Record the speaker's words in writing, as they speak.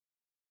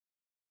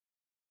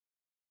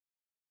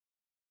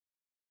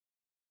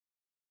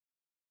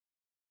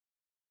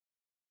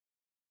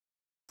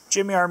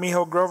Jimmy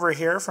Armijo Grover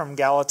here from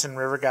Gallatin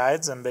River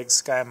Guides in Big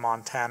Sky,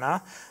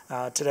 Montana.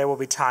 Today we'll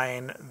be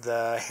tying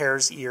the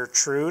hare's ear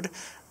Trude.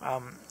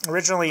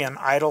 Originally an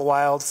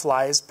Idlewild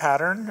flies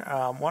pattern,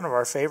 one of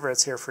our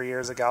favorites here for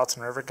years at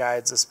Gallatin River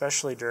Guides,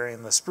 especially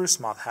during the Spruce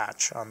Moth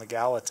hatch on the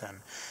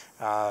Gallatin.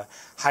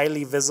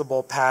 Highly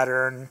visible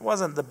pattern,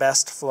 wasn't the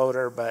best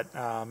floater, but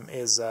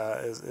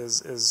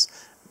is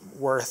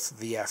worth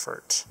the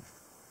effort.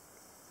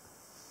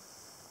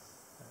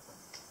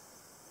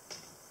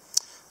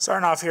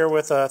 Starting off here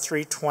with a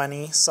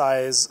 320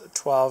 size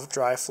 12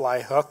 dry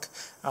fly hook.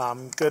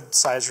 Good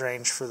size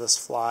range for this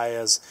fly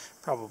is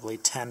probably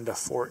 10 to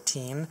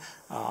 14,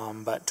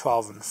 but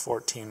 12 and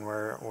 14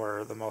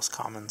 were the most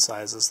common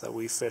sizes that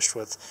we fished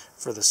with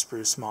for the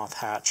Spruce Moth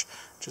hatch.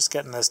 Just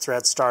getting this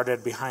thread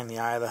started behind the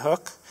eye of the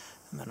hook,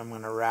 and then I'm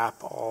going to wrap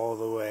all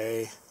the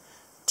way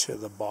to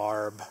the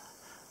barb,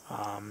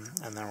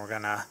 and then we're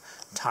going to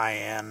tie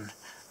in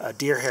a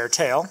deer hair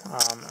tail,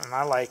 and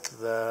I like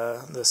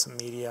this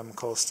medium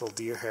coastal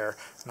deer hair,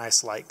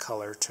 nice light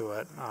color to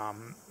it,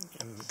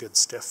 and good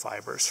stiff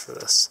fibers for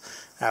this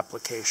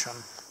application.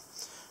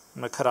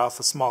 I'm going to cut off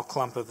a small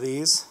clump of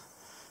these,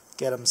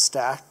 get them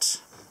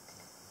stacked.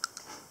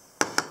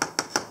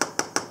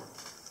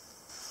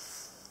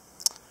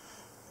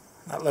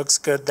 That looks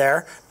good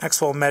there.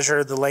 Next we'll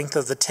measure the length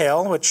of the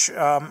tail, which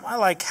I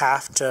like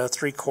half to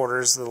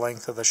 3/4 the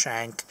length of the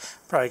shank.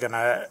 Probably going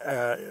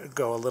to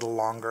go a little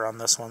longer on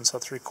this one, so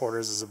 3/4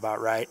 is about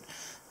right.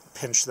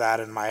 Pinch that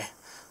in my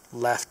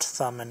left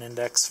thumb and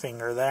index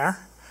finger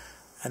there.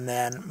 And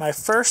then my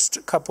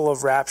first couple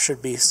of wraps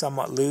should be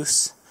somewhat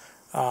loose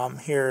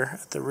here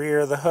at the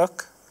rear of the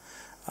hook.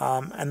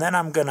 And then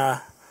I'm going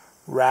to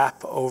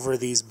wrap over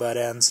these butt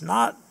ends,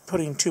 not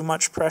putting too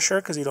much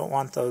pressure because you don't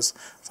want those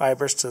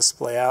fibers to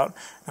splay out.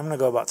 I'm going to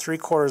go about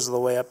 3/4 of the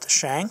way up the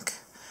shank,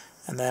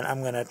 and then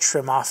I'm going to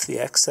trim off the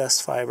excess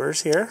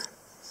fibers here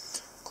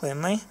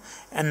cleanly.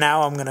 And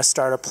now I'm going to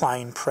start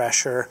applying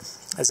pressure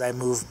as I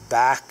move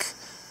back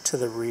to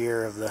the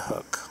rear of the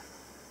hook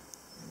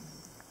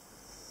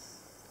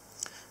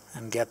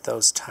and get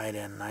those tied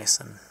in nice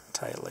and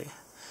tightly.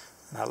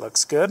 And that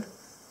looks good.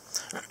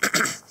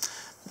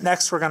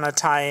 Next we're going to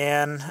tie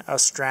in a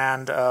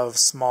strand of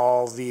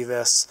small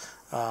Vivis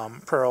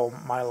pearl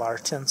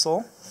mylar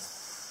tinsel.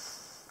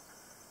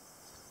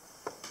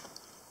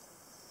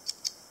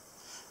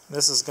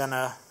 This is going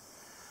to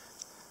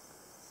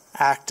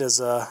act as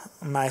a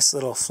nice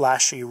little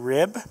flashy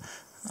rib.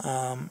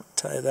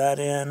 Tie that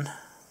in,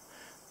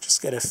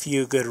 just get a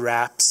few good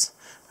wraps,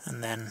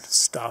 and then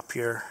stop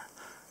your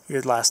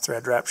last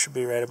thread wrap should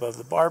be right above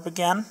the barb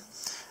again.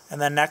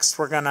 And then next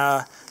we're going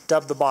to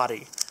dub the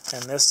body.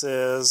 And this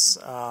is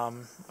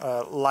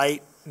a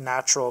light,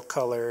 natural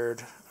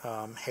colored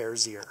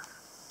hare's ear.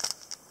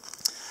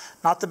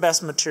 Not the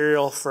best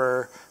material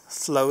for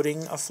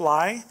floating a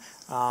fly,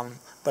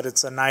 but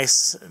it's a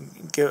nice,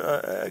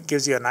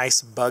 gives you a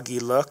nice buggy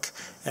look.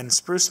 And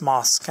spruce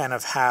moths kind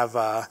of have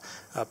a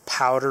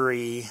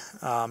powdery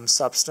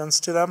substance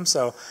to them,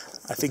 so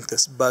I think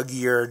this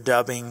buggier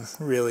dubbing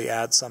really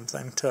adds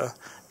something to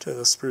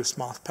the spruce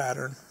moth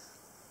pattern.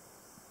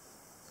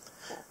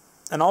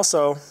 And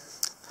also,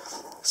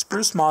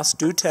 spruce moths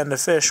do tend to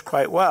fish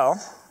quite well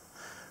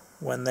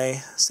when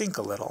they sink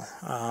a little.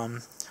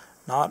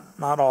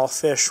 Not all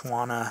fish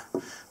wanna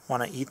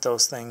eat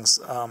those things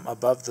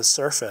above the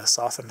surface.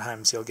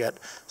 Oftentimes you'll get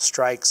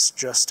strikes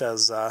just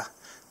as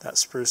that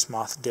spruce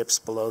moth dips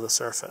below the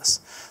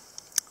surface.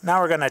 Now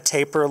we're going to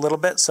taper a little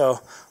bit, so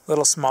a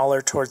little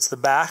smaller towards the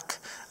back.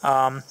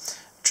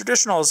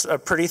 Traditional is a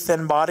pretty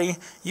thin body.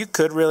 You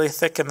could really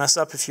thicken this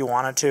up if you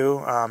wanted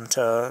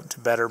to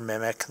better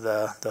mimic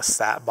the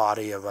fat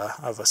body of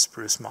a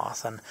spruce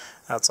moth, and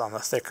that's on the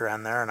thicker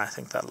end there, and I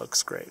think that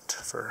looks great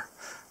for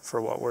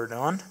what we're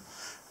doing.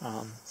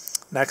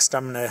 Next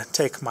I'm going to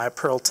take my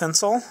pearl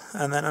tinsel,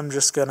 and then I'm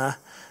just going to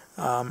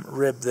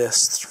rib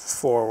this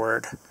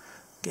forward,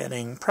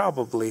 getting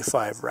probably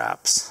 5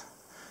 wraps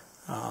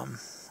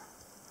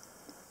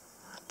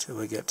till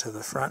we get to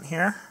the front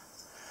here.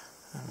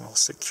 And we'll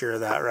secure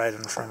that right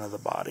in front of the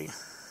body.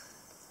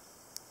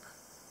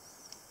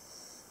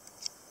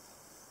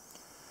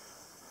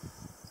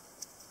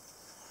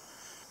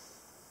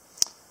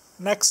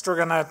 Next we're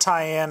going to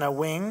tie in a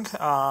wing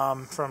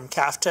from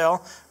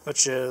calftail,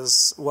 which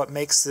is what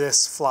makes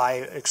this fly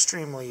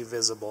extremely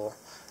visible.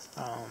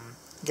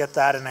 Get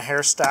that in a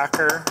hair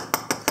stacker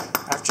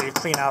after you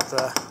clean out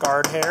the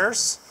guard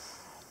hairs.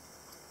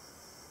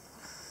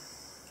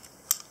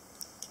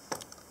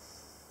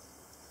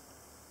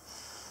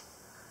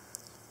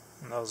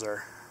 And those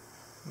are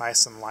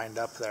nice and lined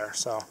up there,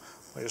 so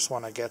we just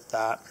want to get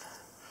that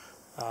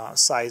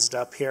sized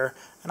up here.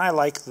 And I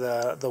like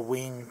the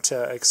wing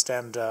to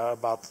extend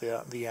about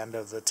the end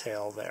of the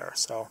tail there,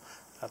 so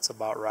that's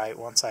about right.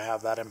 Once I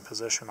have that in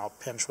position, I'll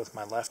pinch with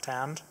my left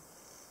hand,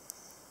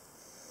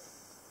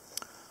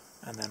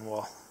 and then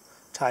we'll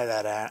tie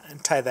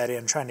that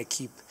in, trying to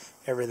keep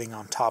everything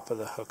on top of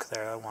the hook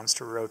there. It wants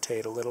to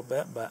rotate a little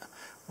bit, but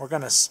we're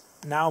going to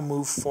now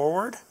move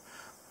forward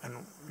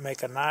and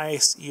make a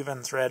nice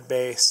even thread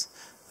base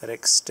that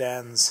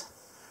extends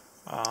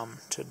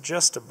to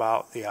just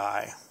about the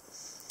eye.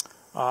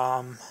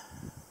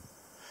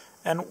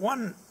 And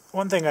one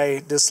thing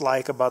I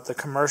dislike about the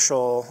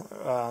commercial,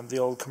 the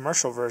old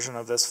commercial version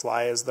of this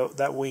fly is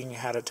that wing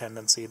had a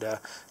tendency to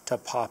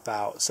pop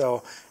out.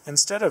 So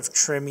instead of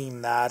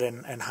trimming that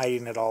and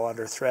hiding it all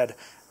under thread,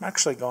 I'm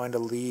actually going to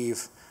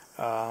leave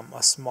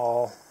a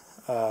small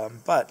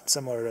butt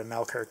similar to an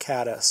elk hair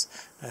caddis.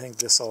 I think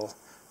this will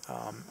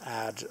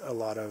add a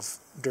lot of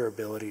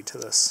durability to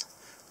this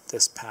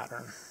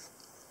pattern.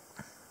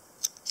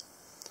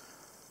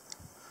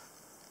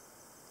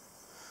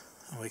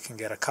 And we can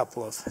get a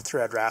couple of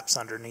thread wraps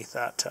underneath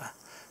that to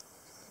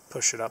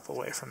push it up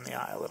away from the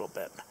eye a little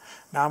bit.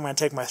 Now I'm going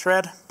to take my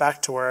thread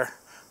back to where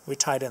we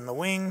tied in the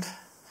wing,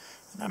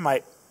 and I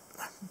might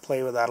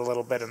play with that a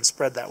little bit and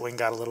spread that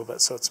wing out a little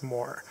bit so it's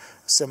more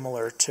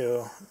similar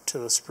to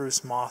the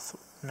spruce moth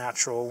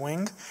natural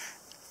wing.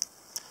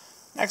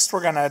 Next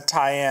we're going to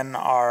tie in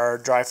our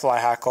dry fly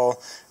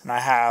hackle, and I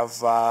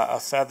have a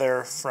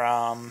feather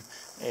from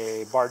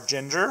a barred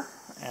ginger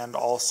and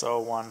also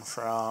one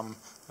from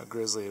a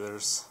grizzly.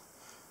 There's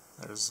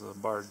a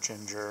barred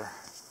ginger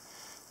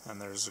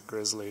and there's a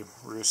grizzly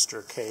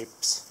rooster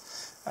capes.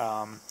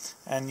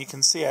 And you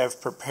can see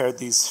I've prepared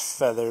these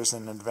feathers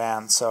in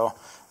advance. So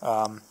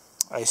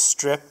I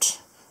stripped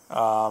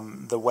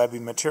the webby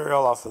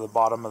material off of the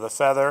bottom of the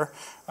feather,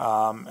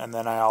 and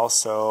then I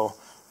also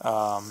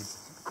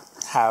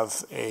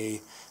have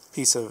a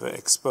piece of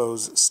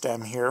exposed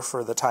stem here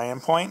for the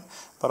tie-in point,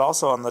 but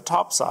also on the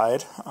top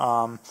side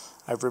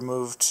I've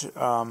removed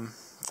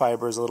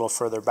fibers a little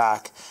further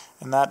back,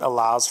 and that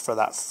allows for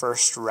that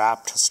first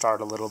wrap to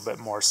start a little bit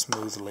more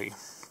smoothly.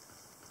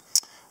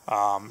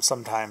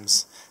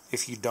 Sometimes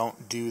if you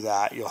don't do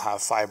that, you'll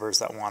have fibers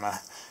that want to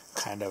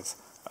kind of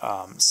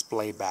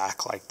splay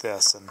back like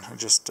this, and it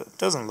just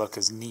doesn't look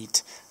as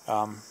neat.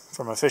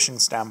 From a fishing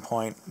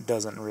standpoint, it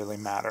doesn't really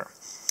matter.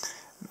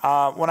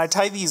 When I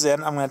tie these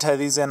in, I'm going to tie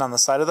these in on the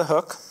side of the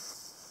hook,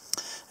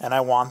 and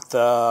I want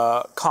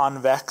the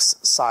convex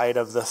side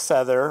of the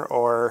feather,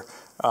 or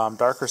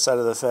darker side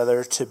of the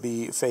feather, to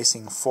be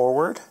facing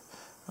forward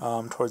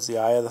towards the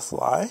eye of the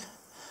fly.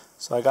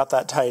 So I got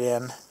that tied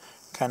in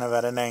kind of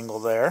at an angle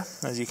there,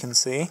 as you can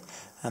see,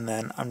 and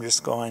then I'm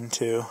just going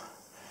to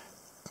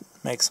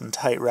make some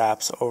tight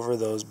wraps over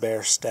those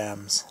bare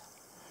stems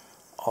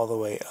all the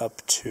way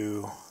up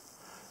to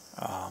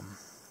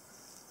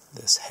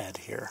this head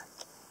here.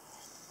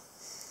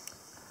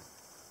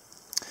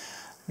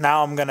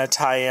 Now I'm going to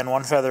tie in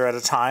one feather at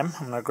a time.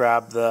 I'm going to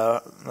grab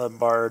the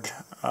barred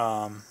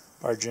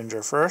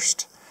ginger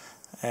first,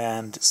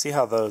 and see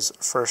how those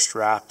first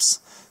wraps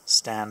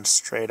stand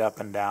straight up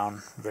and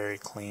down, very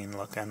clean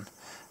looking.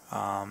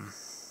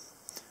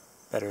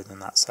 Better than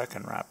that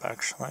second wrap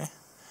actually.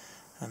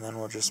 And then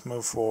we'll just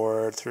move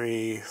forward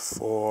 3,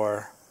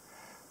 4,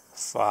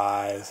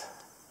 5,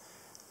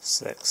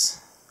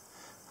 6.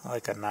 I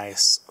like a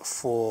nice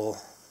full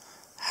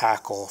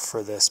hackle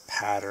for this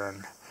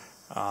pattern.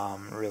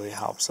 Really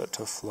helps it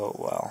to float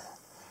well,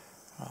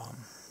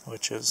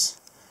 which is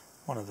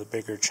one of the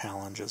bigger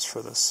challenges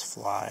for this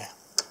fly.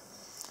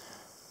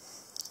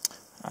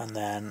 And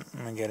then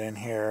I'm going to get in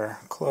here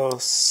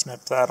close,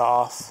 snip that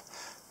off.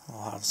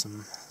 We'll have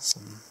some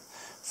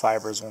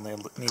fibers we'll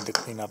need to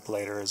clean up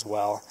later as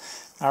well.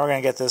 Now we're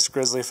going to get this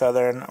grizzly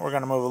feather, and we're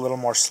going to move a little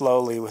more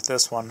slowly with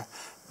this one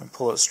and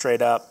pull it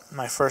straight up.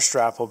 My first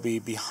wrap will be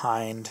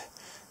behind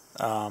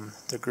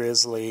the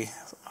grizzly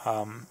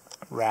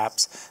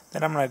wraps.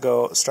 Then I'm going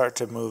to start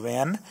to move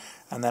in,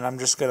 and then I'm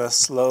just going to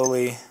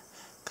slowly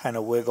kind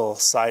of wiggle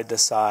side to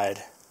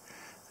side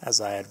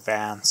as I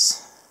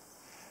advance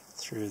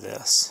through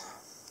this,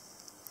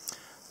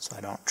 so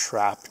I don't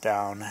trap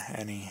down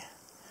any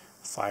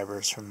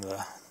fibers from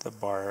the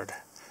barred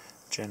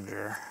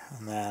ginger.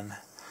 And then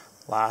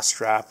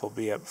last wrap will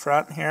be up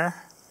front here.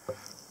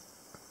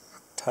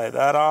 Tie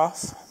that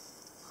off.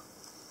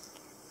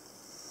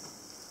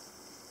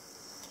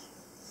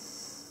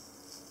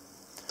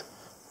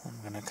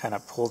 I'm going to kind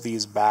of pull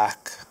these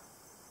back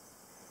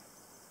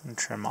and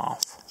trim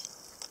off.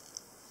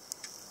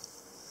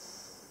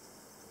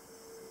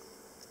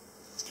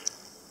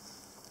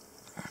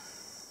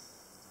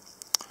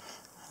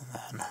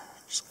 And then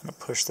just going to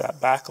push that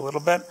back a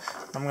little bit.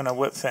 I'm going to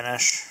whip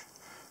finish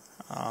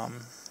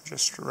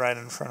just right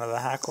in front of the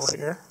hackle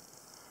here.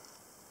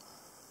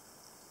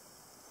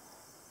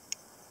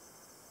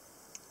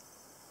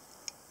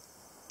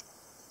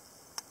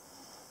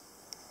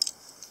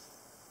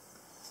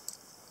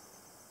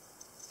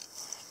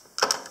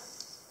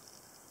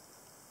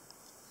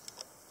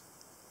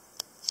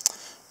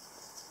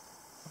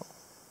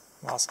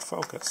 Lost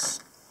focus.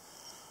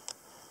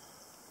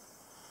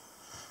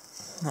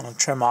 I'm going to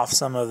trim off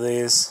some of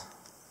these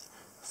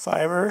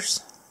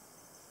fibers.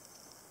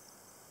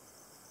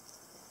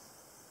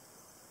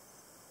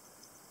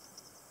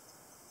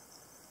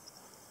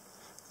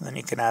 And then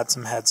you can add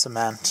some head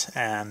cement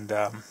and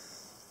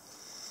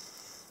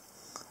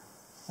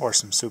or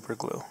some super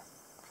glue.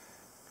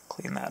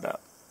 Clean that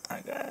up.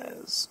 That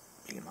guy's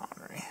being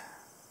ornery.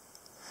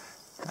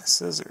 My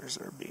scissors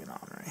are being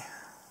ornery.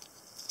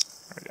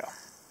 There we go.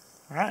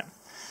 Alright.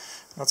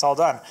 That's all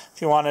done.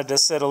 If you wanted to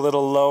sit a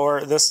little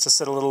lower, to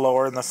sit a little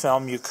lower in the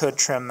film, you could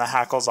trim the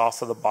hackles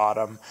off of the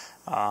bottom,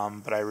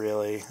 but I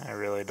really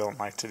don't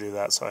like to do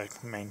that, so I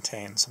can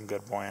maintain some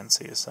good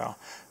buoyancy. So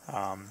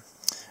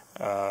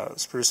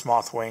spruce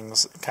moth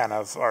wings kind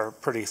of are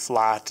pretty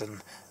flat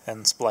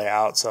and splay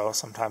out, so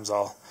sometimes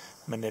I'll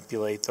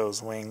manipulate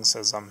those wings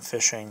as I'm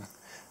fishing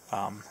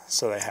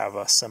so they have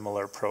a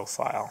similar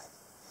profile.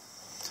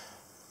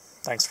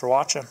 Thanks for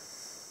watching.